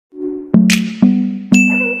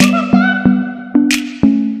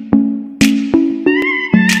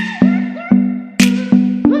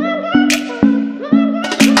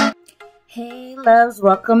loves,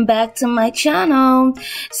 welcome back to my channel.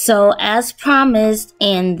 So as promised,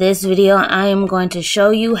 in this video I am going to show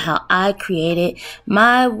you how I created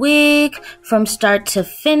my wig from start to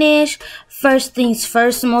finish. First things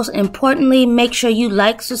first, most importantly, make sure you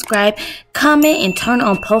like, subscribe, comment, and turn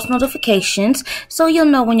on post notifications so you'll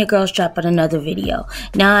know when your girls drop out another video.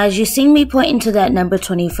 Now, as you see me pointing to that number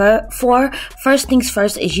 24, first things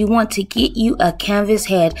first is you want to get you a canvas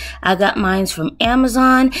head. I got mine from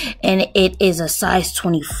Amazon and it is a size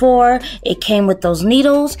 24. It came with those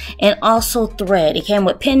needles and also thread. It came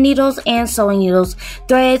with pin needles and sewing needles,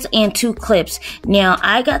 threads, and 2 clips. Now,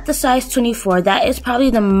 I got the size 24. That is probably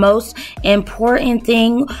the most important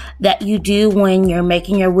thing that you do when you're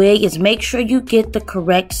making your wig is make sure you get the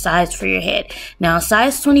correct size for your head. Now,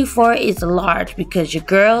 size 24 is large because your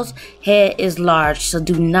girl's head is large, so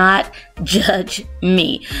do not judge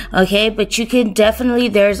me, okay? But you can definitely,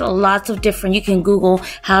 there's lots of different, you can Google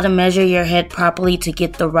how to measure your head properly to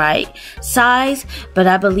get the right size, but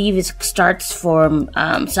I believe it starts from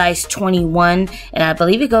size 21 and I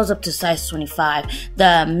believe it goes up to size 25.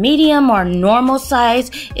 The medium or normal size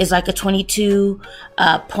is like a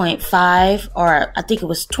 22.5 or I think it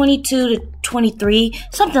was 22 to 23,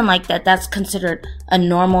 something like that. That's considered a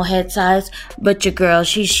normal head size, but your girl,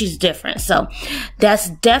 she's different, so that's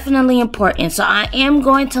definitely important. So I am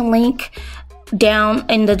going to link down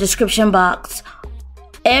in the description box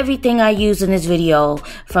everything I use in this video,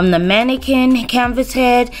 from the mannequin canvas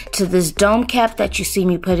head to this dome cap that you see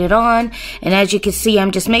me put it on. And as you can see,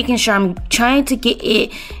 I'm just making sure I'm trying to get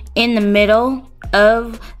it in the middle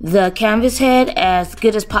of the canvas head as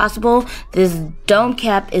good as possible. This dome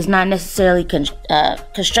cap is not necessarily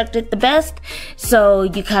constructed the best, so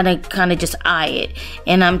you kind of just eye it,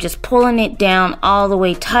 and I'm just pulling it down all the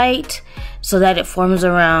way tight so that it forms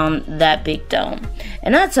around that big dome.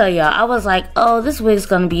 And I tell y'all, I was like, oh, this wig's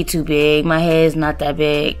gonna be too big, my head is not that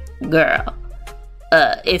big. Girl,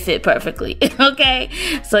 it fit perfectly. Okay,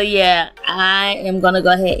 so yeah, I am gonna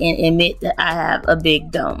go ahead and admit that I have a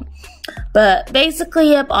big dome. But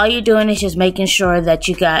basically, yep, all you're doing is just making sure that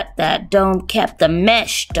you got that dome cap, the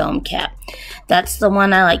mesh dome cap. That's the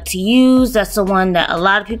one I like to use. That's the one that a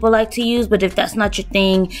lot of people like to use. But if that's not your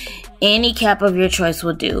thing, any cap of your choice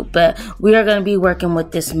will do. But we are going to be working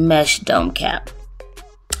with this mesh dome cap.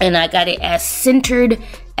 And I got it as centered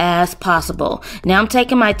as possible. Now I'm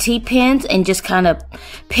taking my T-pins and just kind of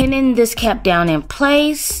pinning this cap down in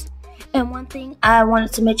place. And one thing I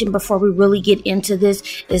wanted to mention before we really get into this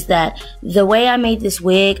is that the way I made this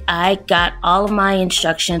wig, I got all of my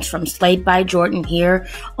instructions from Slayed by Jordan here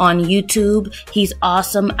on YouTube. He's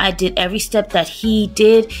awesome. I did every step that he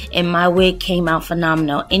did and my wig came out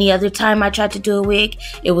phenomenal. Any other time I tried to do a wig,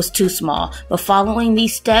 it was too small. But following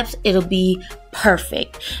these steps, it'll be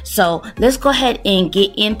perfect. So let's go ahead and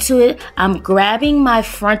get into it. I'm grabbing my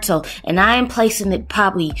frontal and I am placing it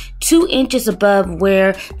probably 2 inches above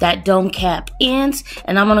where that dome cap ends,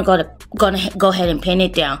 and I'm gonna go ahead and pin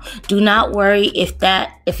it down. Do not worry if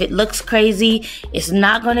it looks crazy. It's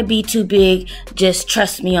not gonna be too big. Just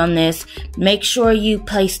trust me on this. Make sure you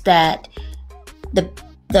place that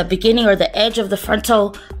the beginning or the edge of the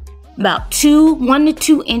frontal about 1 to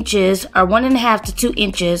 2 inches or 1.5 to 2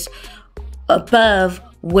 inches above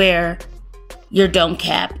where your dome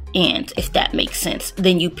cap ends, if that makes sense.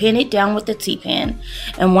 Then you pin it down with the T-pin,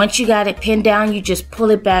 and once you got it pinned down, you just pull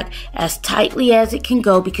it back as tightly as it can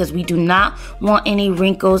go because we do not want any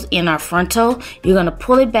wrinkles in our frontal. You're gonna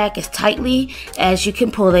pull it back as tightly as you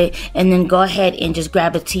can pull it, and then go ahead and just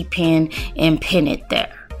grab a T-pin and pin it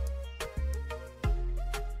there.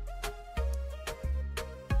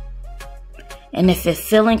 And if it's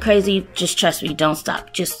feeling crazy, just trust me, don't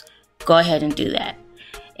stop. Just go ahead and do that.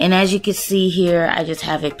 And as you can see here, I just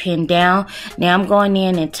have it pinned down. Now I'm going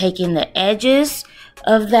in and taking the edges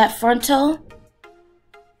of that frontal.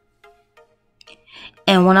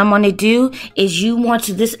 And what I'm going to do is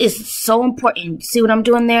this is so important. See what I'm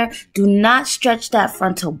doing there? Do not stretch that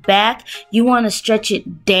frontal back. You want to stretch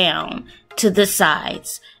it down to the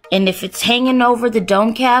sides. And if it's hanging over the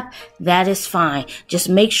dome cap, that is fine. Just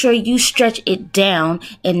make sure you stretch it down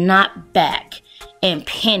and not back. And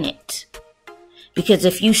pin it, because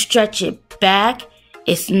if you stretch it back,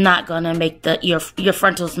 it's not gonna make your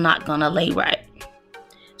frontal's not gonna lay right.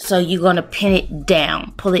 So you're gonna pin it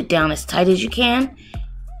down, pull it down as tight as you can,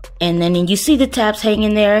 and then you see the tabs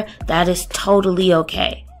hanging there. That is totally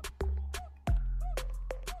okay.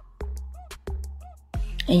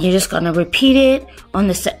 And you're just gonna repeat it on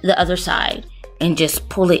the other side and just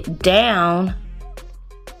pull it down.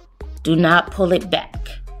 Do not pull it back.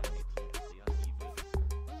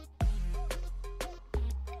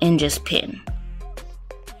 And just pin.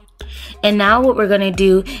 And now what we're going to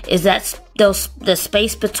do is the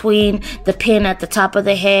space between the pin at the top of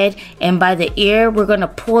the head and by the ear, we're going to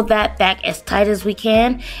pull that back as tight as we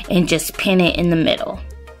can and just pin it in the middle.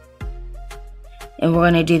 And we're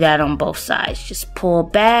going to do that on both sides. Just pull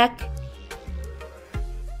back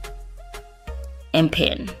and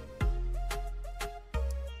pin.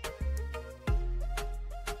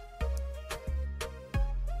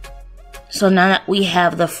 So now that we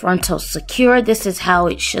have the frontal secure, this is how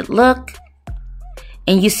it should look.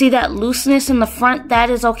 And you see that looseness in the front? That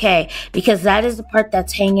is okay, because that is the part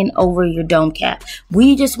that's hanging over your dome cap.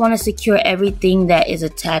 We just want to secure everything that is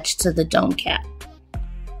attached to the dome cap.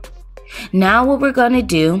 Now what we're going to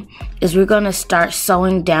do is we're going to start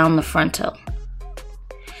sewing down the frontal.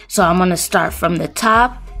 So I'm going to start from the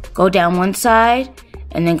top, go down one side,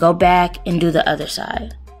 and then go back and do the other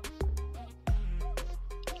side.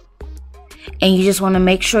 And you just want to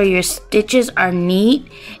make sure your stitches are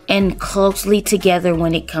neat and closely together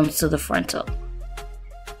when it comes to the frontal.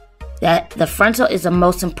 That the frontal is the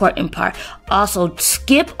most important part. Also,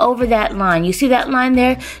 skip over that line. You see that line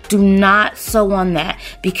there? Do not sew on that,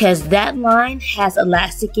 because that line has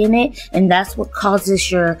elastic in it, and that's what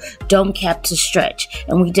causes your dome cap to stretch.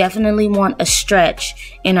 And we definitely want a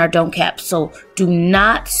stretch in our dome cap. So do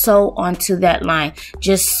not sew onto that line.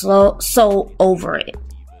 Just sew over it.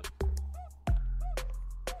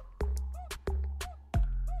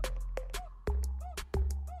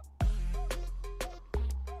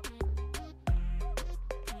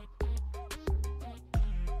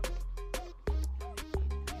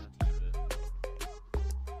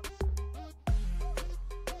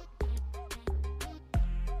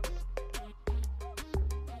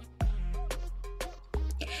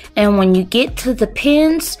 And when you get to the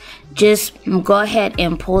pins, just go ahead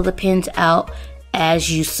and pull the pins out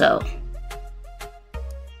as you sew.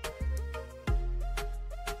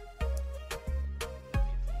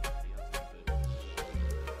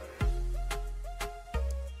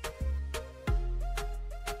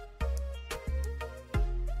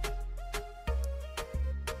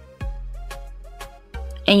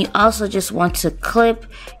 And you also just want to clip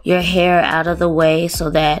your hair out of the way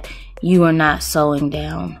so that you are not sewing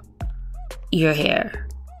down your hair.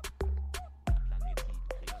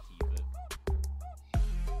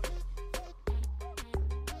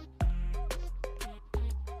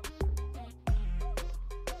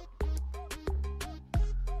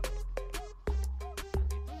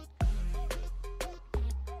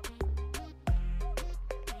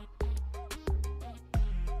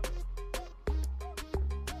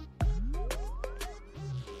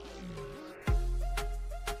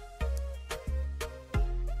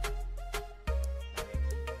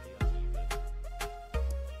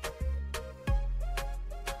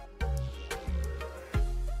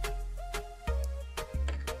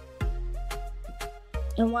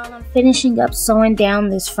 And while I'm finishing up sewing down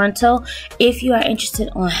this frontal, if you are interested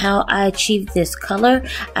on how I achieved this color,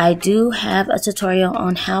 I do have a tutorial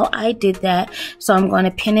on how I did that. So I'm going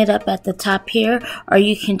to pin it up at the top here, or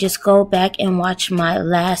you can just go back and watch my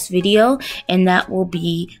last video, and that will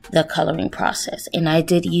be the coloring process. And I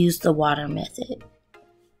did use the water method.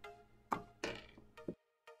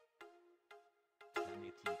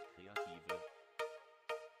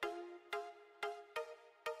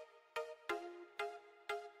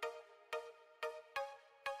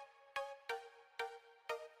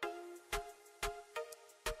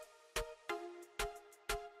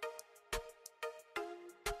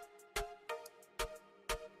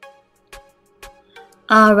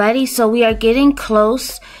 Alrighty, so we are getting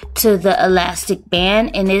close to the elastic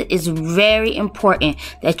band, and it is very important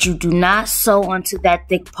that you do not sew onto that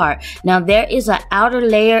thick part. Now there is an outer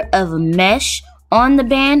layer of mesh on the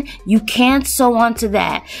band. You can't sew onto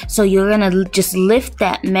that. So you're gonna just lift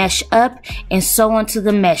that mesh up and sew onto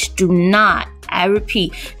the mesh. Do not, I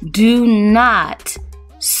repeat, do not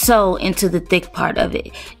sew into the thick part of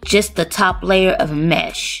it. Just the top layer of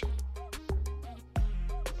mesh.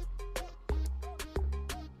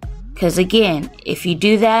 Because again, if you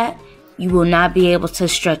do that, you will not be able to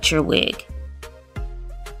stretch your wig.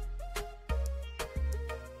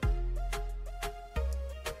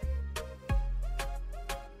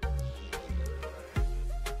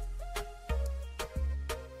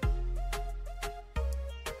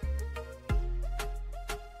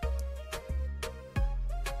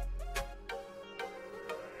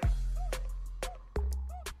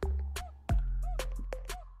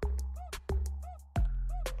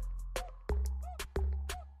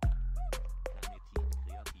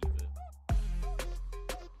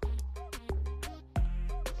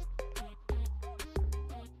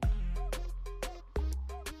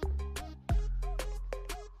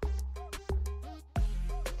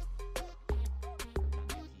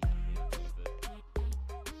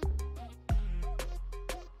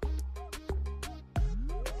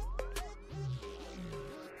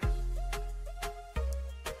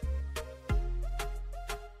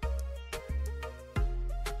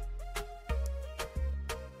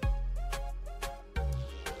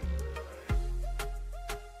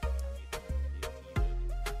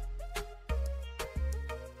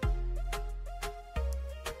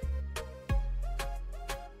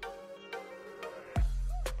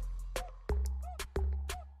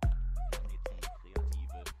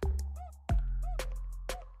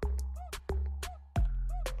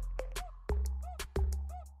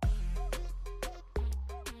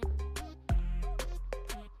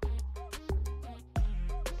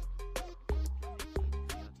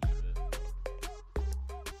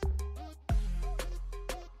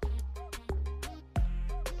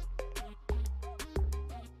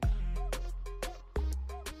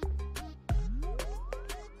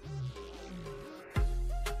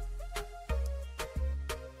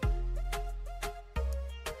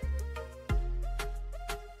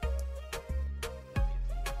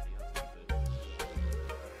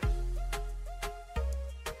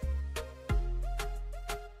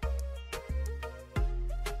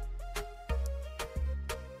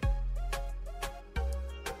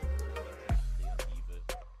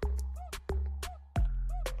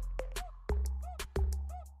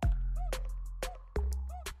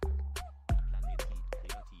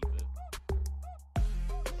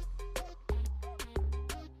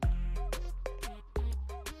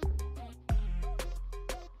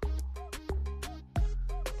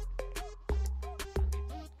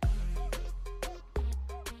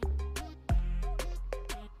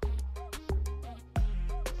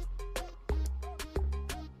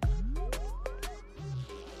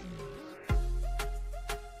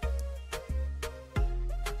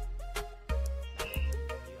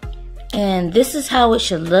 And this is how it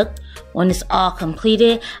should look when it's all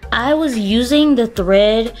completed. I was using the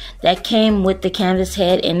thread that came with the canvas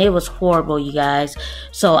head and it was horrible, you guys.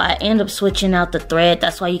 So I ended up switching out the thread.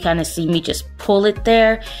 That's why you kind of see me just pull it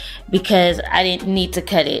there, because I didn't need to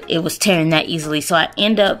cut it. It was tearing that easily. So I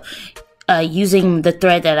end up using the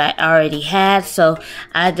thread that I already had. So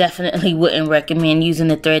I definitely wouldn't recommend using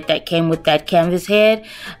the thread that came with that canvas head.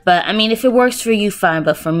 But I mean, if it works for you, fine.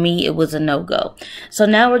 But for me, it was a no-go. So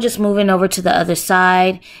now we're just moving over to the other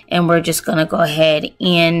side, and we're just gonna go ahead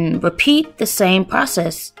and repeat the same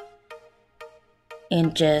process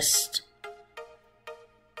and just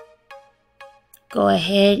go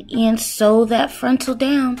ahead and sew that frontal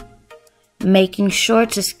down, making sure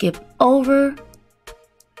to skip over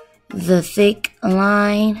the thick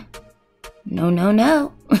line, no,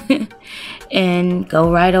 and go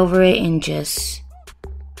right over it and just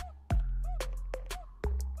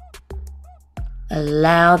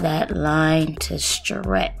allow that line to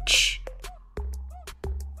stretch.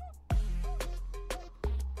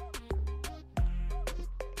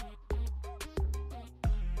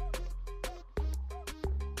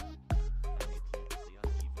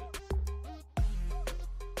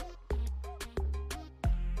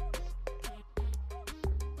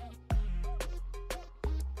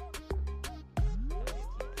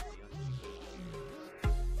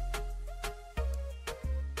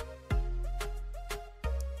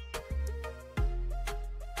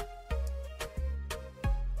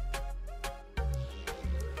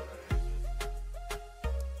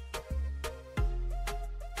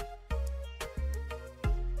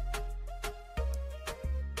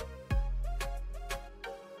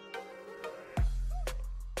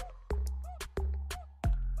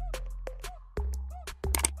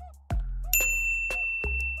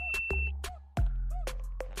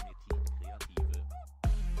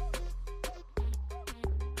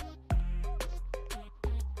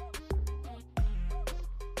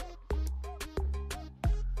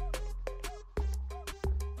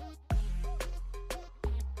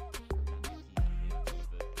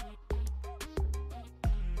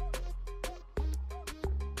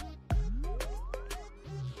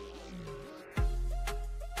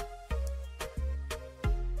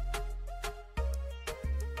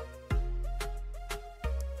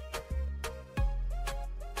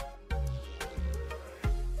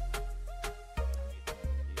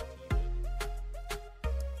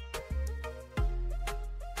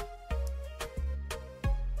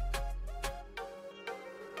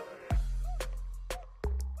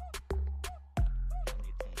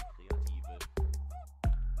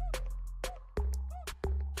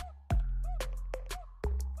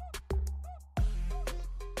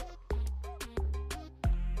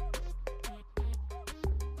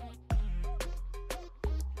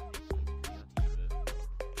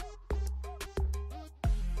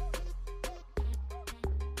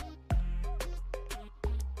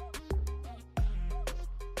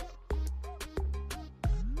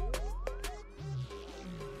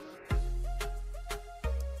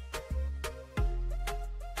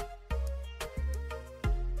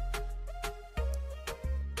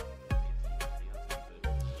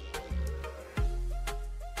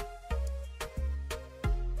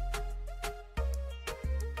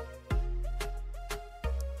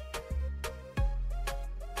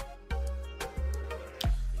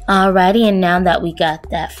 Alrighty, and now that we got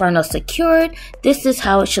that frontal secured, this is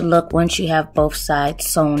how it should look once you have both sides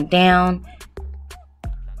sewn down.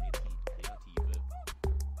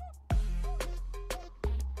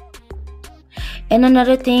 And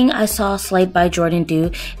another thing I saw Slade by Jordan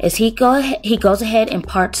do is he goes ahead and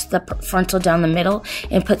parts the frontal down the middle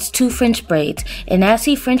and puts 2 French braids. And as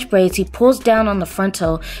he French braids, he pulls down on the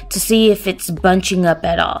frontal to see if it's bunching up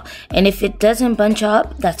at all. And if it doesn't bunch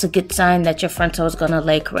up, that's a good sign that your frontal is going to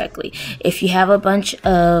lay correctly. If you have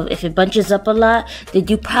if it bunches up a lot, then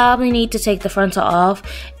you probably need to take the frontal off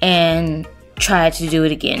and try to do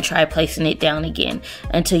it again. Try placing it down again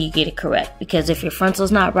until you get it correct, because if your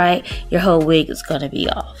frontal's not right, your whole wig is gonna be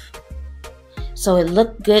off. So it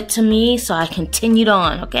looked good to me, so I continued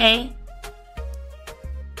on, okay?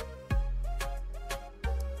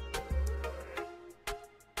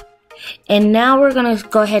 And now we're gonna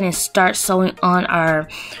go ahead and start sewing on our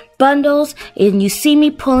bundles. And you see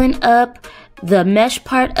me pulling up the mesh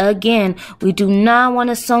part again. We do not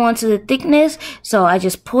want to sew onto the thickness, so I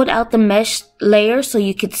just pulled out the mesh layer so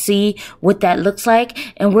you could see what that looks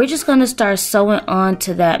like, and we're just going to start sewing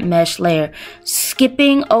onto that mesh layer,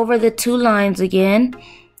 skipping over the 2 lines again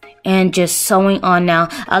and just sewing on. Now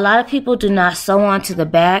a lot of people do not sew onto the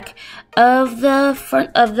back of the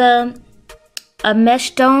front of the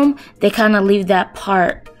mesh dome. They kind of leave that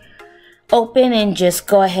part open and just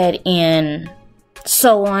go ahead and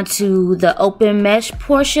sew onto the open mesh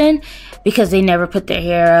portion, because they never put their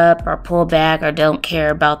hair up or pull back or don't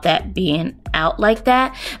care about that being out like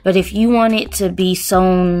that. But if you want it to be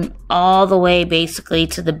sewn all the way basically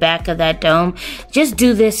to the back of that dome, just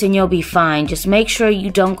do this and you'll be fine. Just make sure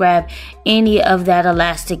you don't grab any of that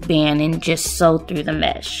elastic band and just sew through the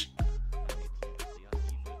mesh.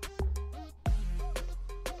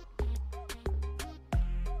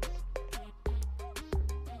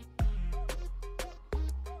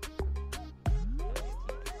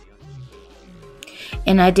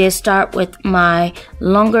 And I did start with my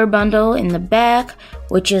longer bundle in the back,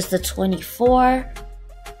 which is the 24.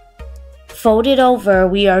 Fold it over.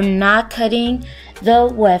 We are not cutting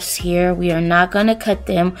the wefts here. We are not going to cut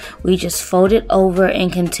them. We just fold it over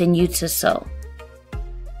and continue to sew.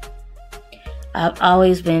 I've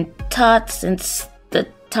always been taught since the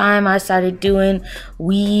time I started doing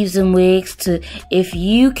weaves and wigs to, if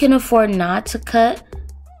you can afford not to cut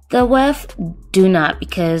the weft, do not,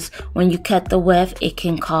 because when you cut the weft, it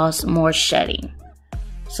can cause more shedding.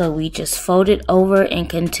 So we just fold it over and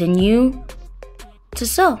continue to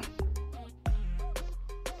sew.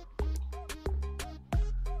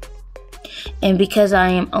 And because I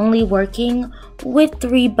am only working with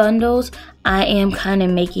 3 bundles, I am kind of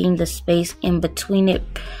making the space in between it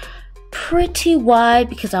pretty wide,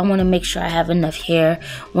 because I want to make sure I have enough hair.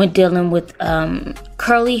 When dealing with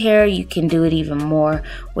curly hair, you can do it even more.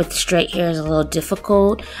 With straight hair, is a little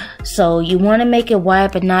difficult, so you want to make it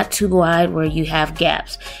wide but not too wide where you have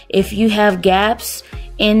gaps. If you have gaps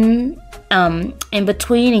in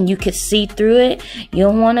between and you could see through it,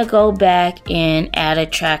 you'll want to go back and add a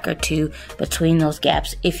track or 2 between those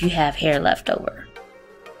gaps if you have hair left over.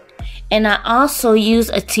 And I also use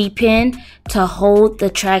a T-pin to hold the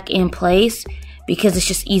track in place, because it's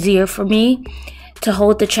just easier for me to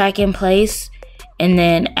hold the track in place. And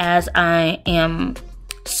then as I am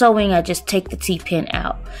sewing, I just take the T-pin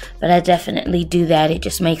out. But I definitely do that. It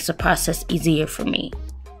just makes the process easier for me.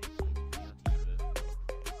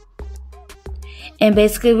 And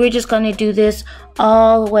basically, we're just going to do this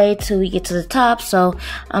all the way till we get to the top. So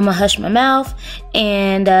I'm going to hush my mouth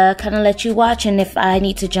and kind of let you watch. And if I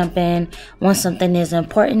need to jump in when something is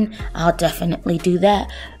important, I'll definitely do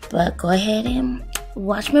that. But go ahead and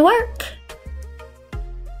watch me work.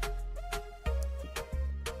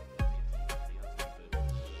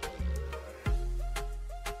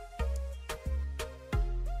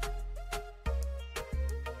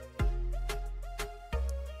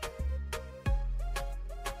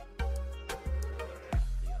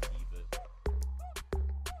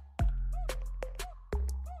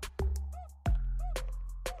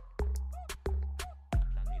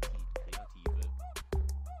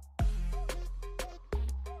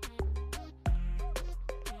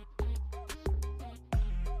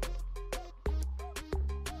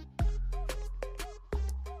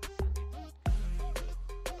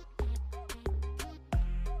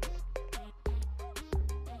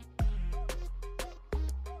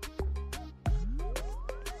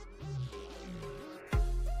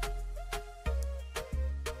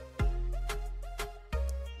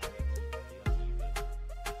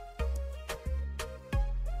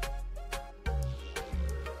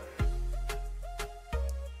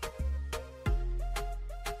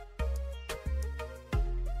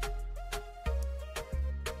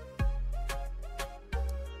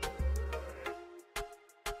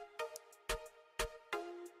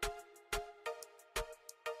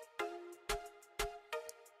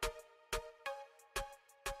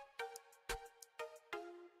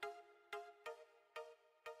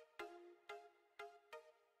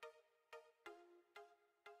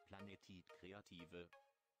 Planetit Kreative.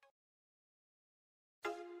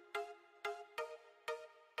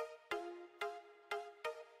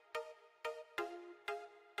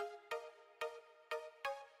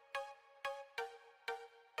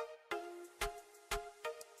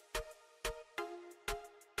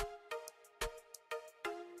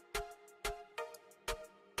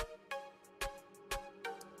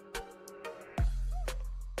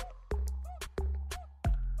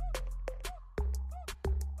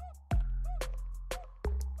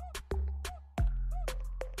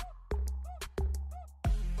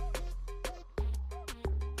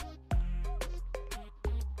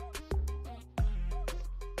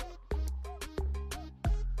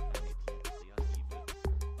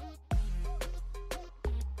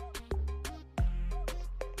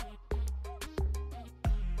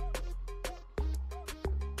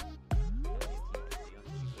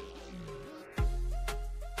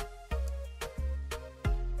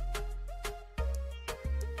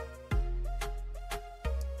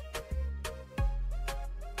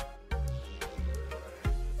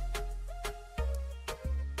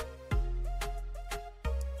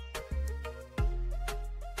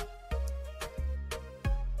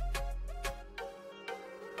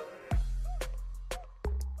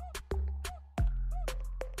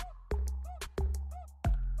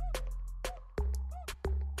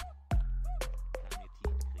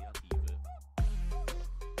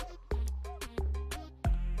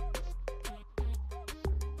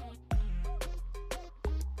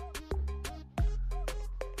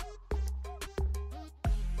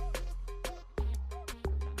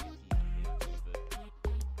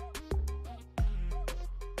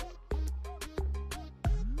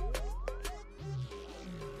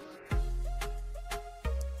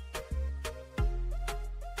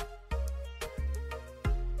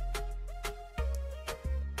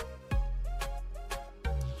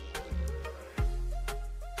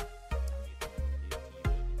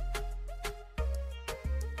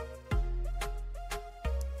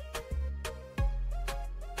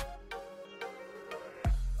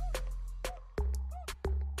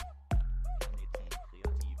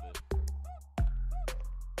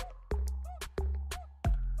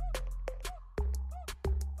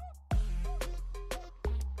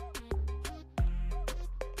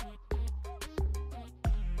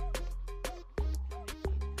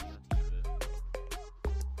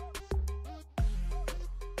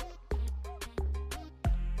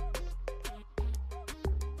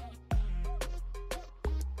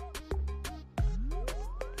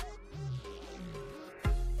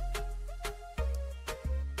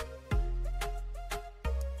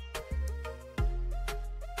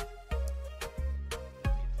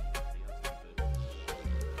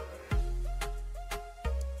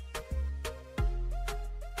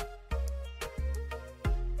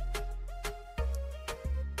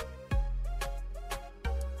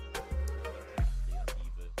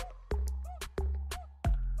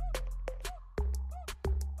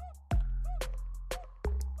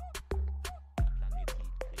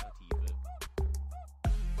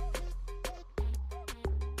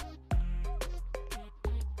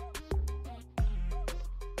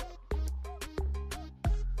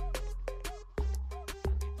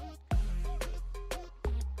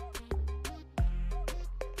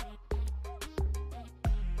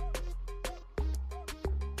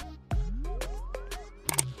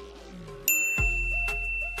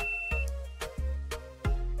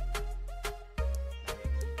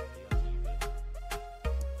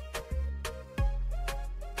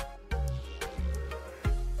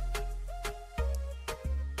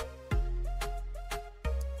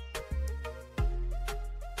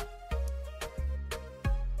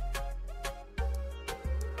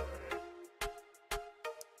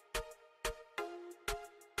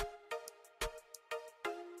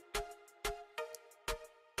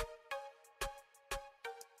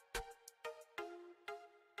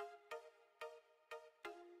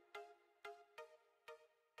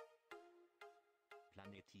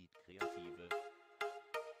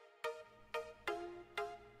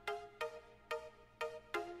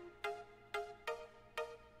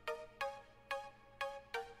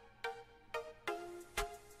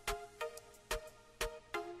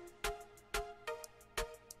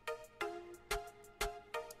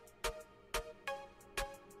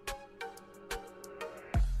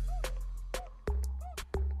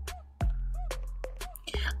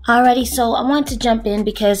 Alrighty, so I want to jump in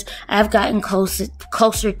because I've gotten closer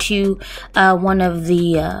to one of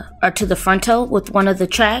the or to the frontal with one of the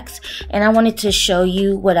tracks, and I wanted to show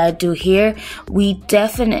you what I do here. We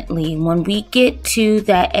definitely, when we get to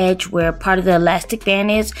that edge where part of the elastic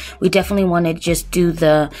band is, we definitely want to just do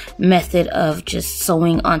the method of just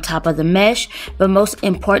sewing on top of the mesh. But most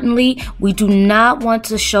importantly, we do not want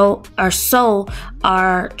to sew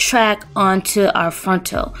our track onto our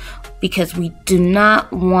frontal, because we do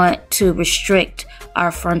not want to restrict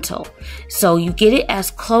our frontal. So you get it as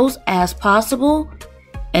close as possible,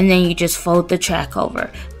 and then you just fold the track over.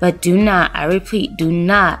 But do not, I repeat, do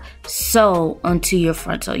not sew onto your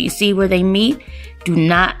frontal. You see where they meet? Do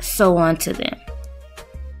not sew onto them.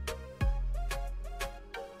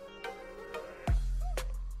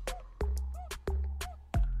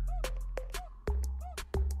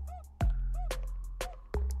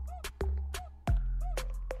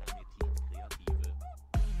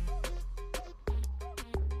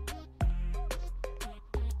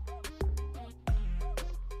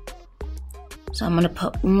 So I'm going to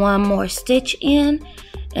put one more stitch in,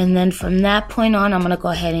 and then from that point on, I'm going to go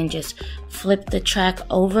ahead and just flip the track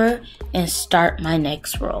over and start my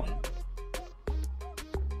next row.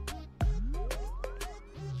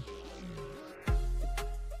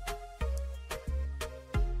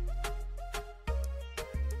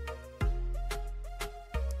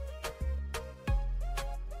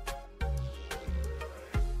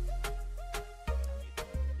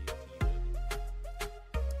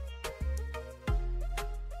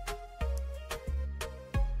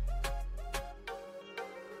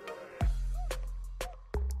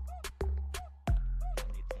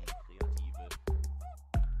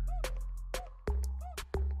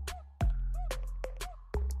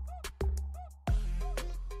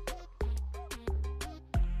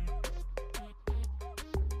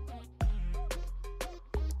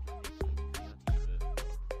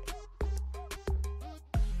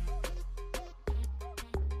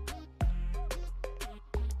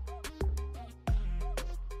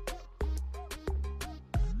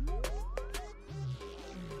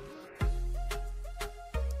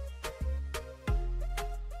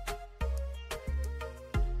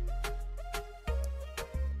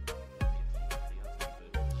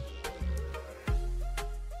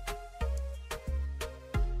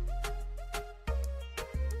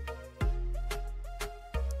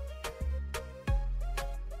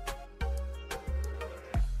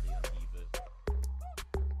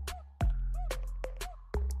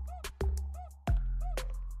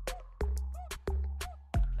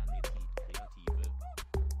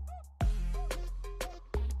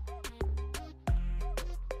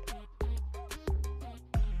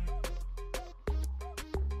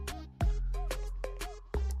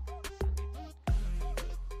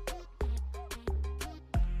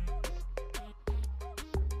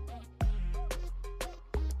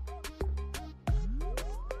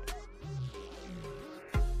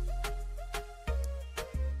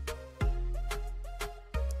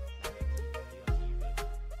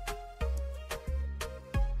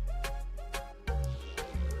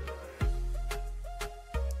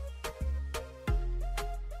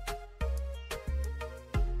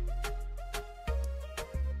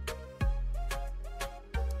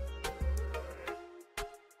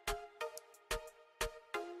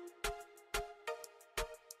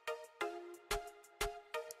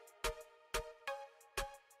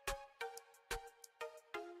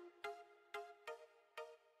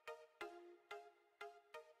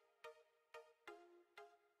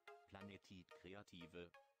 Planetit Kreative.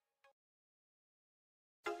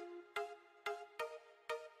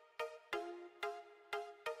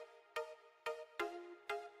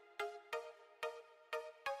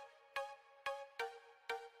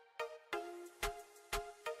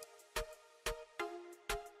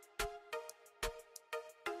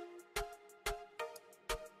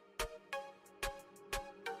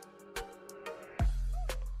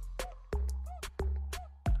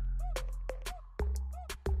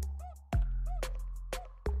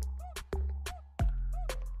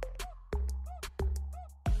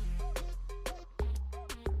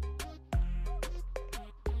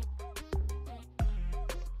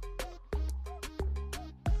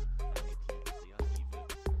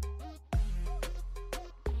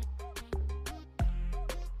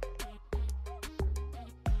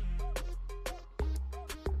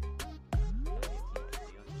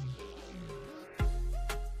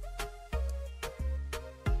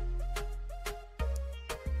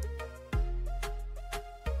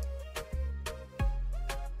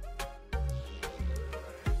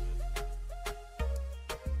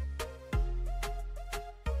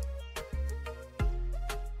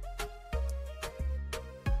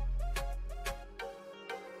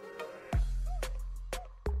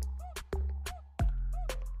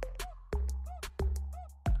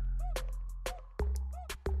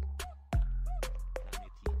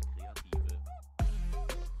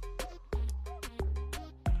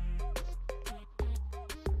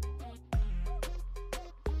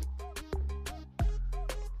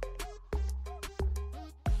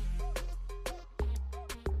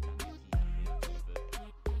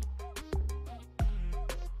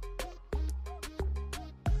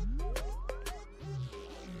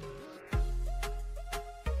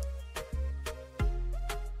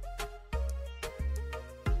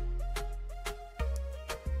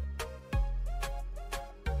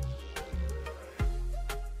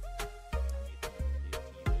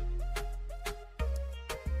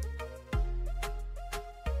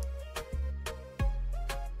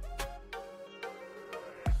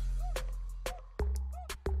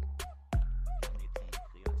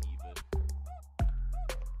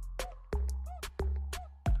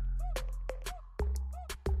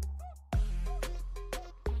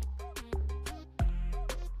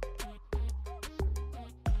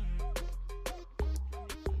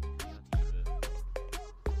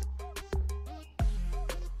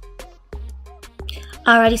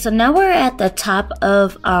 Alrighty, so now we're at the top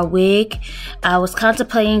of our wig. I was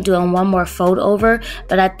contemplating doing one more fold over,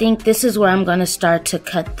 but I think this is where I'm going to start to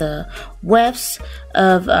cut the wefts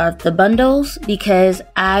of the bundles because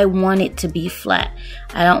I want it to be flat.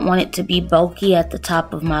 I don't want it to be bulky at the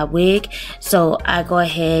top of my wig, so I go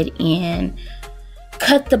ahead and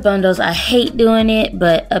cut the bundles. I hate doing it,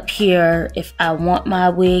 but up here, if I want my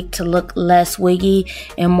wig to look less wiggy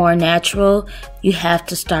and more natural, you have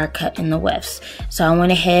to start cutting the wefts. So I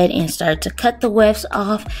went ahead and started to cut the wefts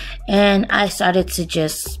off, and I started to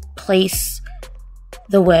just place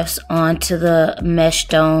the wefts onto the mesh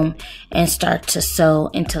dome and start to sew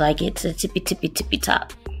until I get to the tippy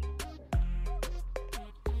top.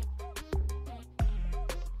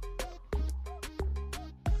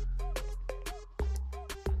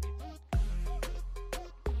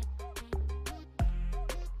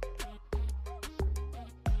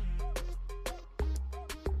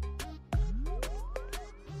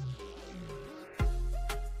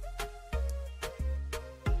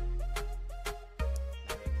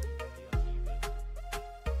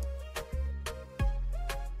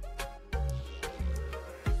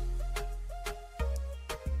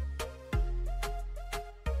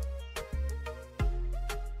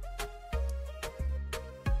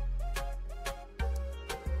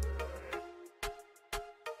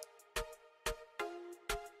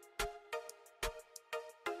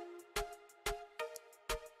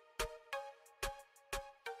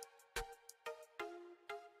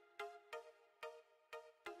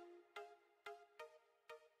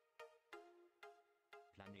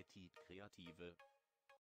 Planetit Kreative.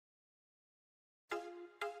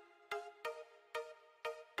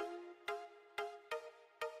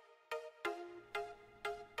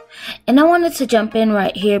 And I wanted to jump in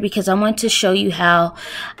right here because I want to show you how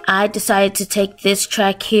I decided to take this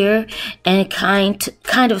track here and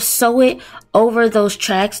kind of sew it over those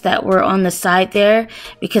tracks that were on the side there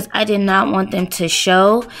because I did not want them to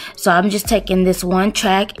show. So I'm just taking this one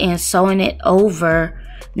track and sewing it over,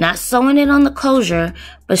 not sewing it on the closure,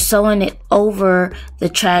 but sewing it over the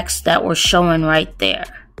tracks that were showing right there.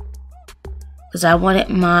 Because I wanted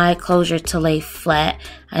my closure to lay flat.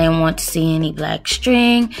 I didn't want to see any black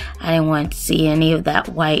string. I didn't want to see any of that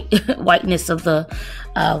whiteness of the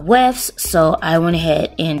wefts. So I went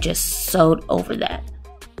ahead and just sewed over that.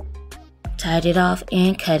 Tied it off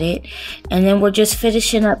and cut it. And then we're just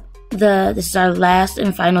finishing up this is our last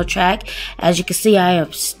and final track. As you can see, I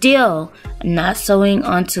am still not sewing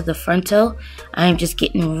onto the frontal. I am just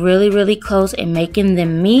getting really close and making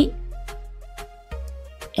them meet.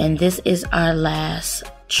 And this is our last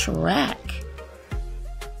track.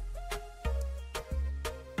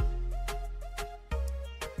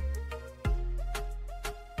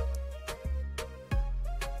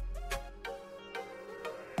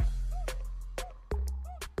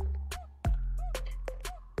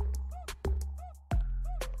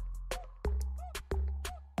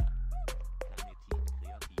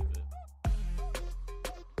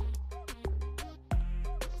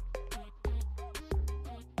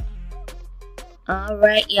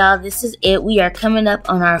 Alright y'all, this is it. We are coming up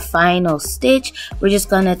on our final stitch. We're just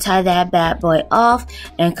going to tie that bad boy off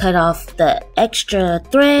and cut off the extra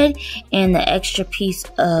thread and the extra piece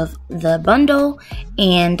of the bundle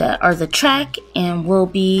and or the track, and we'll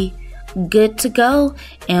be good to go,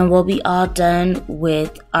 and we'll be all done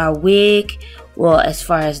with our wig. Well, as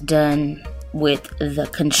far as done with the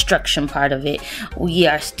construction part of it, we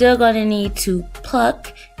are still going to need to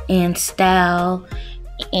pluck and style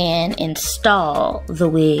and install the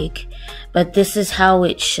wig, but this is how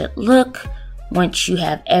it should look once you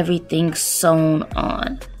have everything sewn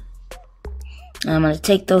on. I'm going to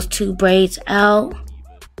take those two braids out.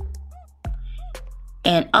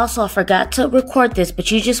 And also, I forgot to record this, but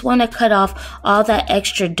you just want to cut off all that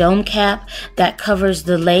extra dome cap that covers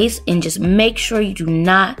the lace, and just make sure you do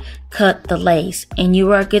not cut the lace, and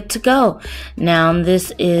you are good to go. Now,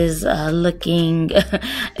 this is looking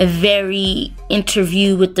a very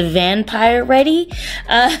Interview with the Vampire ready,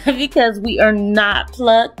 because we are not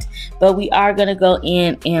plucked, but we are going to go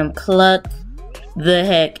in and pluck the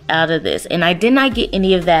heck out of this. And I did not get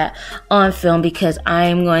any of that on film because I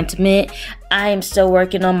am going to admit I am still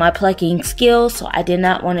working on my plucking skills, so I did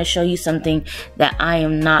not want to show you something that I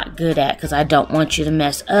am not good at because I don't want you to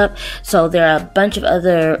mess up. So there are a bunch of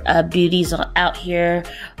other beauties out here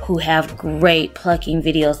who have great plucking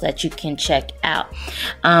videos that you can check out.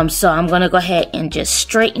 So I'm going to go ahead and just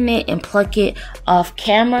straighten it and pluck it off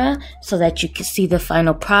camera so that you can see the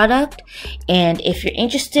final product. And if you're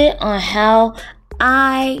interested on how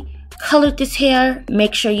I colored this hair,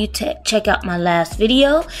 make sure you check out my last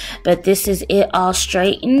video. But this is it all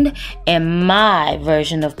straightened and my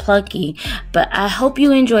version of Plucky. But I hope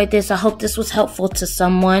you enjoyed this. I hope this was helpful to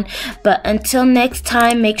someone. But until next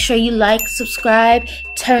time, make sure you like, subscribe,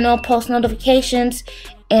 turn on post notifications.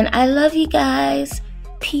 And I love you guys.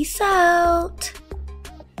 Peace out.